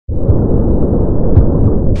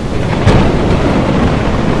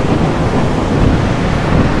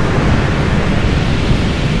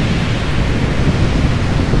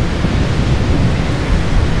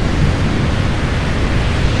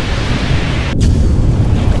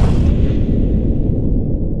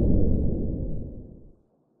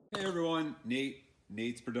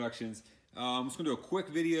Nate's Productions. I'm just gonna do a quick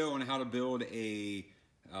video on how to build a,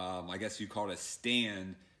 I guess you call it a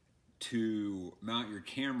stand to mount your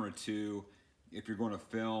camera to if you're going to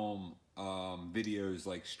film videos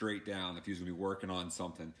like straight down, if you're gonna be working on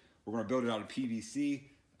something. We're gonna build it out of PVC.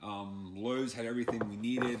 Lowe's had everything we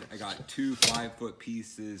needed. I got 2 5-foot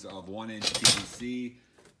pieces of 1-inch PVC,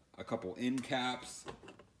 a couple end caps,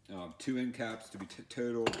 2 end caps to be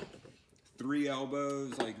total, 3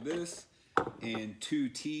 elbows like this, and 2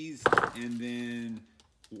 T's, and then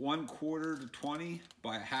 1/4 to 20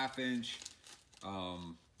 by a 1/2 inch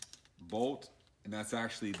bolt, and that's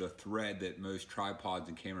actually the thread that most tripods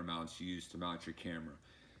and camera mounts use to mount your camera.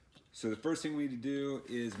 So the first thing we need to do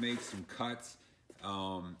is make some cuts.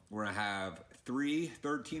 We're gonna have 3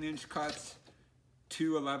 13-inch cuts,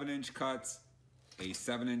 2 11-inch cuts, a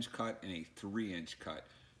 7-inch cut, and a 3-inch cut.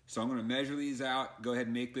 So I'm gonna measure these out, go ahead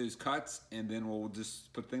and make those cuts, and then we'll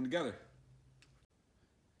just put the thing together.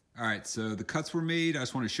 All right, so the cuts were made. I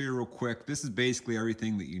just want to show you real quick. This is basically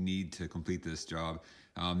everything that you need to complete this job.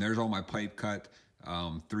 There's all my pipe cut,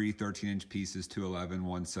 3 13-inch pieces, 2 11,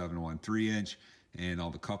 1 7, 1 3-inch, and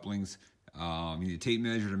all the couplings. You need a tape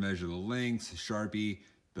measure to measure the lengths, Sharpie.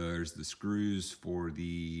 There's the screws for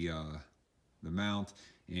the mount,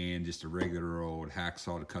 and just a regular old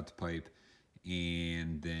hacksaw to cut the pipe,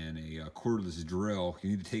 and then a cordless drill. You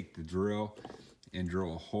need to take the drill and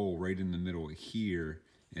drill a hole right in the middle of here,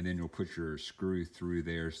 and then you'll put your screw through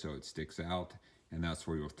there so it sticks out, and that's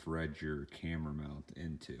where you'll thread your camera mount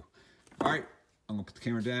into. All right, I'm gonna put the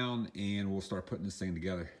camera down and we'll start putting this thing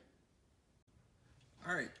together.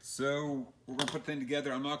 All right, so we're gonna put the thing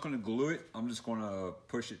together. I'm not gonna glue it, I'm just gonna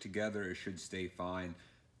push it together. It should stay fine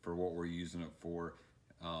for what we're using it for.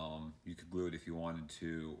 You could glue it if you wanted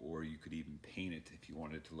to, or you could even paint it if you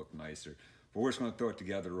wanted it to look nicer. But we're just gonna throw it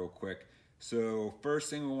together real quick. So first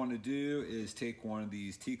thing we want to do is take one of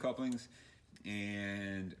these T-couplings,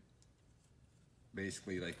 and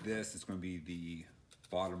basically like this, it's going to be the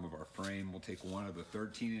bottom of our frame. We'll take one of the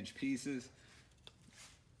 13-inch pieces,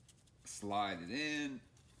 slide it in,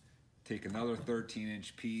 take another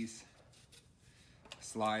 13-inch piece,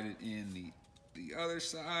 slide it in the other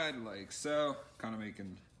side like so, kind of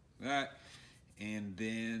making that, and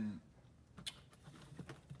then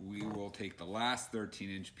we will take the last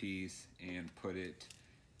 13-inch piece and put it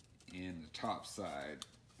in the top side.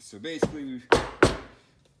 So basically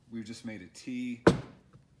we've just made a T. I'm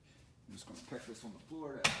just gonna pick this on the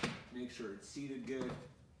floor to make sure it's seated good.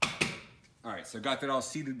 All right, so I got that all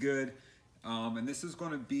seated good. And this is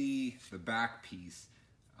gonna be the back piece,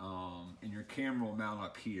 and your camera will mount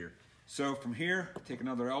up here. So from here, take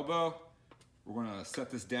another elbow. We're gonna set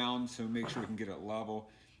this down so make sure we can get it level.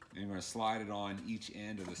 And we're gonna slide it on each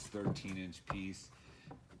end of this 13-inch piece,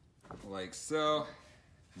 like so.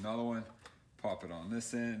 Another one, pop it on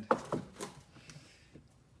this end.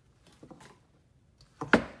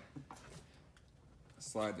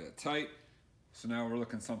 Slide that tight. So now we're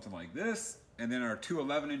looking something like this. And then our 2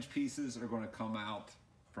 11-inch pieces are gonna come out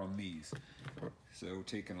from these. So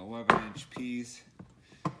take an 11-inch piece,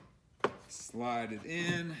 slide it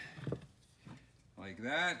in like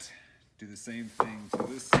that. Do the same thing to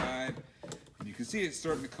this side, and you can see it's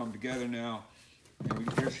starting to come together now.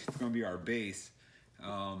 And here's going to be our base.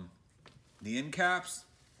 The end caps,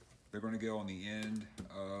 they're going to go on the end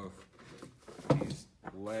of these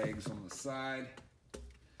legs on the side.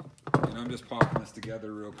 And I'm just popping this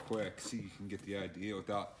together real quick so you can get the idea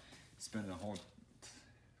without spending a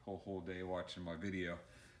whole day watching my video.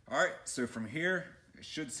 All right, so from here, it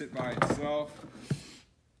should sit by itself.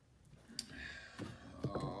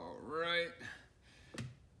 Right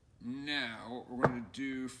now, what we're going to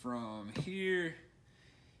do from here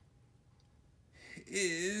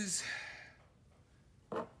is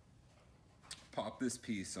pop this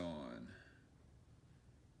piece on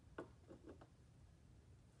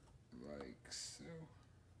like so.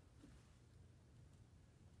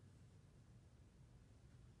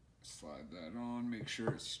 Slide that on, make sure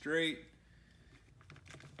it's straight,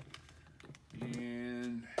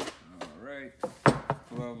 and all right.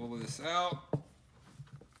 Level this out.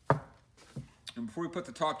 And before we put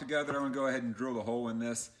the top together, I'm gonna go ahead and drill the hole in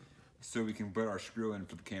this so we can put our screw in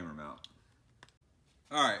for the camera mount.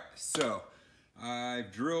 All right, so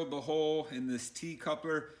I've drilled the hole in this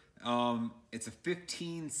T-coupler. It's a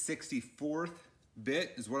 15/64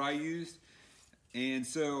 bit is what I used. And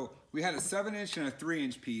so we had a 7-inch and a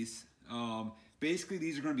 3-inch piece. Basically,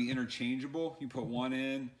 these are gonna be interchangeable. You put one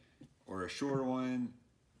in or a shorter one,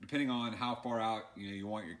 depending on how far out you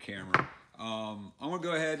want your camera. I'm gonna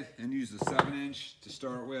go ahead and use the 7-inch to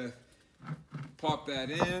start with. Pop that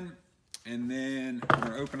in, and then we're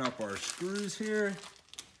gonna open up our screws here.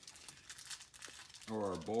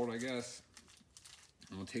 or a bolt, I guess.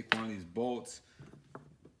 I'm gonna take one of these bolts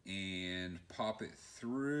and pop it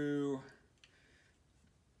through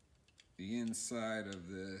the inside of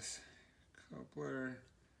this coupler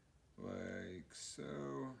like so.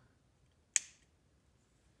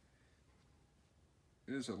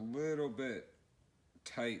 It is a little bit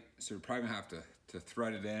tight, so we're probably gonna have to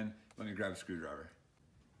thread it in. Let me grab a screwdriver.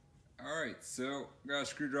 All right, so got a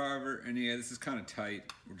screwdriver, and yeah, this is kind of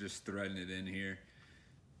tight. We're just threading it in here.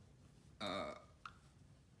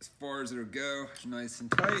 As far as it'll go, nice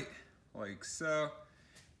and tight, like so.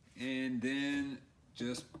 And then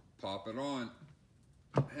just pop it on.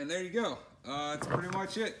 And there you go. That's pretty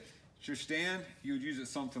much it. It's your stand. You would use it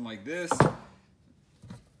something like this.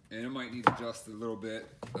 And it might need to adjust a little bit.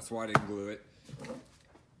 That's why I didn't glue it.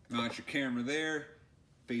 Mount your camera there,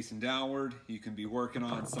 facing downward. You can be working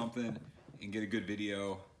on something and get a good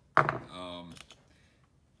video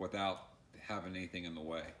without having anything in the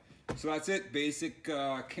way. So that's it, basic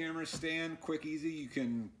camera stand, quick, easy. You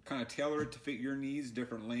can kind of tailor it to fit your needs,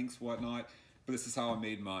 different lengths, whatnot, but this is how I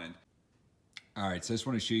made mine. All right, so I just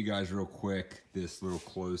want to show you guys real quick, this little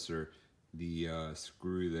closer, the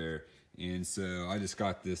screw there. And so I just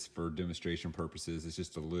got this for demonstration purposes. It's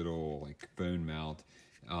just a little like phone mount,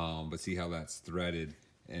 but see how that's threaded,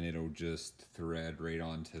 and it'll just thread right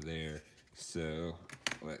onto there. So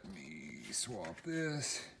let me swap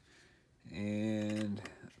this and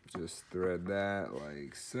just thread that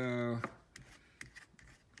like so.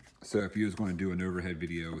 So if you was going to do an overhead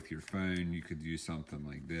video with your phone, you could use something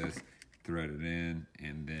like this, thread it in,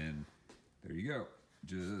 and then there you go.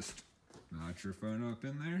 Just mount your phone up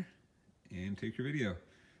in there and take your video.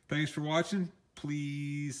 Thanks for watching.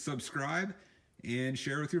 Please subscribe and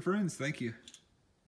share with your friends. Thank you.